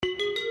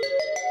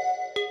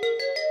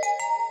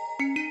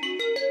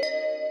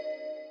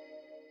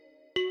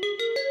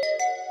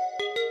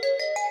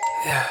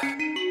Yeah.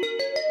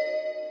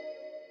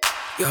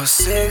 Your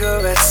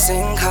cigarettes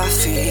and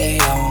coffee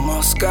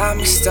almost got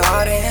me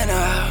starting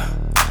up.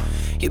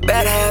 Your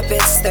bad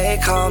habits, they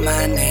call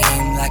my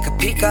name like a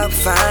peacock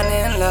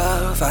finding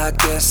love. I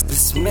guess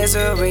this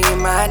misery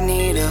might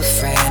need a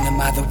friend.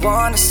 Am I the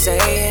one to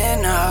say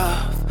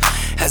enough?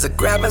 As I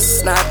grab a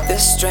snot,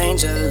 this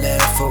stranger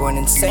left for an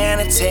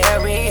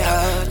insanitary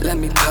hug. Let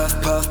me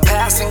puff, puff,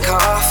 pass and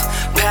cough,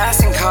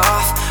 pass and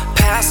cough,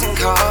 pass and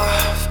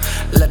cough.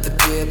 Let the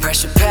peer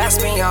pressure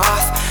pass me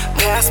off,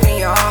 pass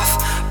me off,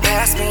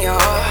 pass me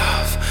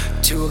off.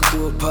 To a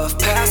cool puff,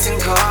 pass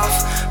and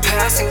cough,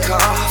 pass and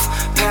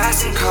cough,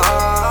 pass and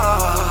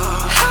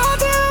cough. I'll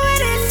do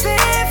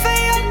anything for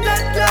your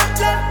love, love,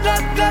 love,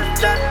 love,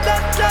 love, love,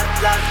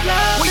 love, love,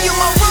 love. Well, you're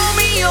my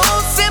Romeo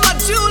and my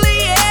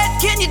Juliet.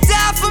 Can you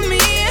die for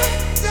me?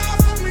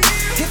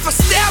 If I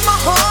stab my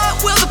heart,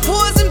 will the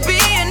poison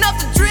be enough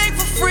to drink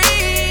for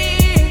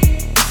free?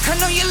 I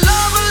know your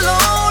love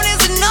alone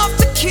is enough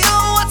to kill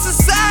what's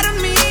inside of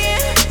me.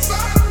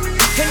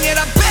 And yet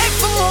I beg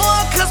for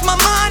more, cause my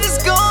mind is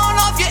gone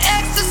off your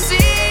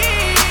ecstasy.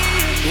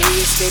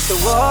 We escaped the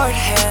war at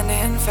hand,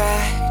 in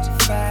fact.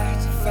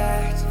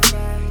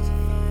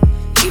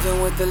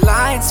 Even with the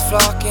lions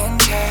flocking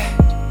cat,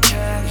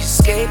 we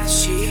escaped the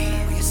sheep.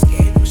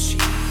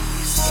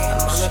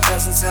 I'm on the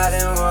peasant side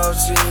in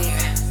royalty.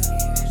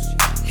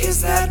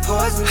 Is that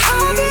poison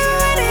free? I'll do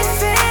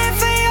anything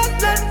for your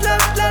love,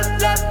 love, love,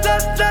 love,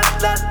 love,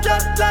 love,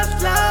 love, love,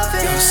 love.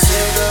 Your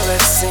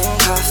cigarettes and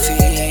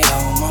coffee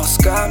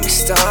almost got me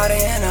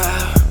starting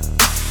up.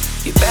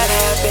 Your bad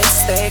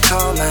habits, they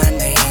call my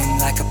name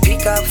like a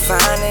peacock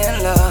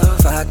finding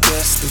love. I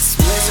guess this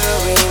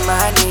misery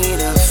might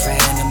need a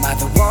friend. Am I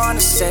the one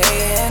to say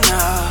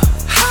enough?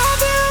 I'll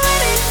do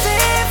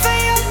anything for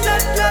your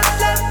love, love,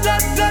 love,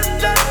 love, love,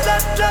 love,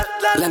 love, love,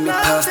 love. Let me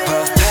puff,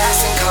 puff, pass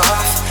and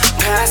cough,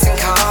 pass and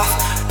cough,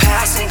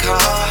 pass and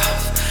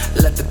cough.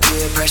 Let the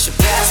peer pressure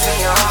pass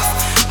me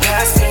off,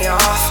 pass me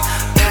off,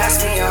 pass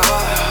me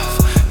off.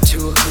 To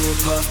a cool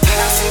puff,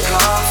 pass and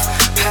cough,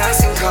 pass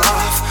and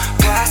cough,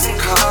 pass and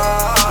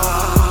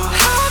cough.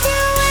 I'll do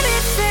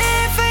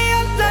anything for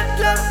your love,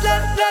 love,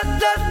 love, love,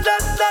 love,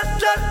 love,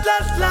 love, love,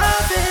 love, love.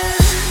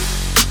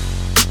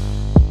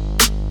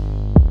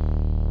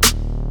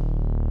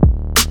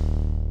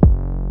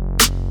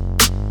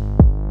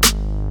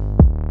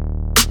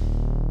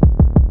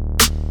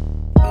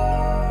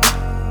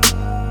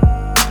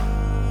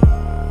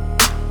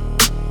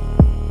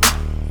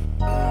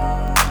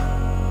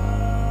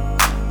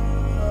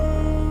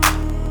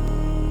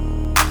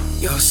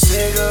 Your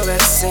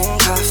cigarettes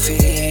and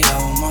coffee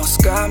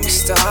almost got me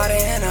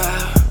starting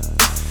up.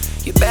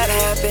 Your bad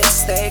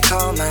habits, they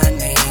call my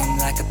name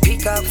like a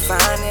peacock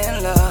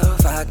finding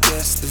love. I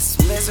guess this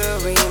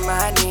misery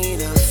might need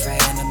a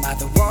friend. Am I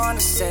the one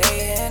to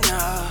say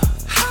enough?